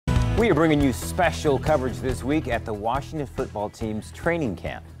We are bringing you special coverage this week at the Washington football team's training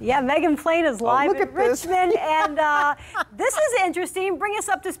camp. Yeah, Megan Plain is live in this. Richmond, and this is interesting. Bring us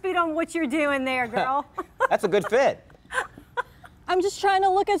up to speed on what you're doing there, girl. That's a good fit. I'm just trying to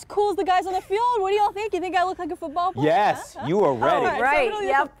look as cool as the guys on the field. What do y'all think? You think I look like a football player? Yes, you are ready. Oh, right, so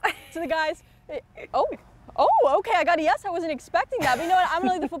yep. To the guys. Oh, okay, I got a yes. I wasn't expecting that. But you know what? I'm going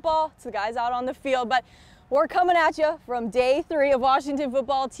to leave the football to the guys out on the field. But we're coming at you from day 3 of Washington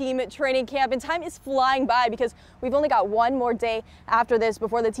football team training camp, and time is flying by because we've only got one more day after this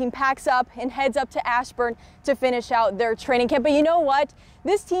before the team packs up and heads up to Ashburn to finish out their training camp. But you know what?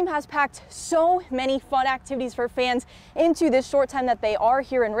 This team has packed so many fun activities for fans into this short time that they are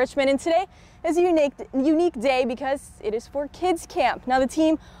here in Richmond, and today is a unique day because it is for kids camp. Now the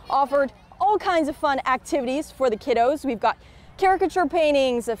team offered all kinds of fun activities for the kiddos. We've got caricature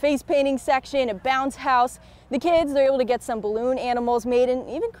paintings, a face painting section, a bounce house. The kids, they're able to get some balloon animals made and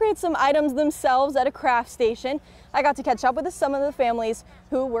even create some items themselves at a craft station. I got to catch up with some of the families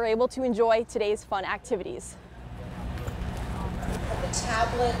who were able to enjoy today's fun activities.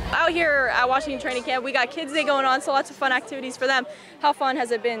 Out here at Washington Training Camp, we got Kids Day going on, so lots of fun activities for them. How fun has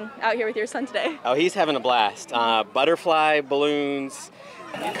it been out here with your son today? Oh, he's having a blast. Butterfly balloons,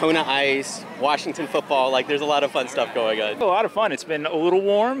 Kona ice, Washington football, like there's a lot of fun stuff going on. A lot of fun. It's been a little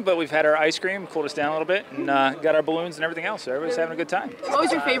warm, but we've had our ice cream, cooled us down a little bit, and got our balloons and everything else, so everybody's having a good time. What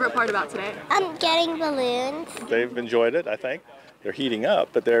was your favorite part about today? Getting balloons. They've enjoyed it, I think. They're heating up,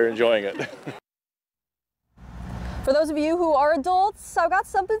 but they're enjoying it. For those of you who are adults, I've got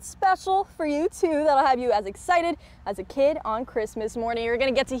something special for you too that'll have you as excited as a kid on Christmas morning. You're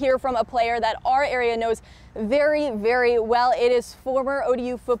going to get to hear from a player that our area knows very, very well. It is former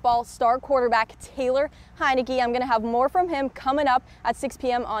ODU football star quarterback Taylor Heinicke. I'm going to have more from him coming up at 6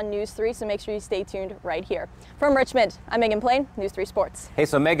 p.m. on News 3, so make sure you stay tuned right here. From Richmond, I'm Megan Plain, News 3 Sports. Hey,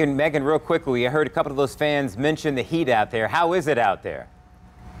 so Megan, real quickly, I heard a couple of those fans mention the heat out there. How is it out there?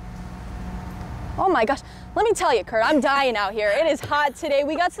 Oh my gosh, let me tell you, Kurt, I'm dying out here. It is hot today.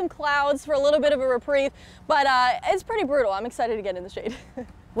 We got some clouds for a little bit of a reprieve, but it's pretty brutal. I'm excited to get in the shade.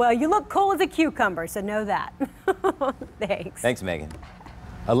 Well, you look cool as a cucumber, so know that. Thanks. Thanks, Megan.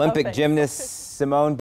 Olympic gymnast Simone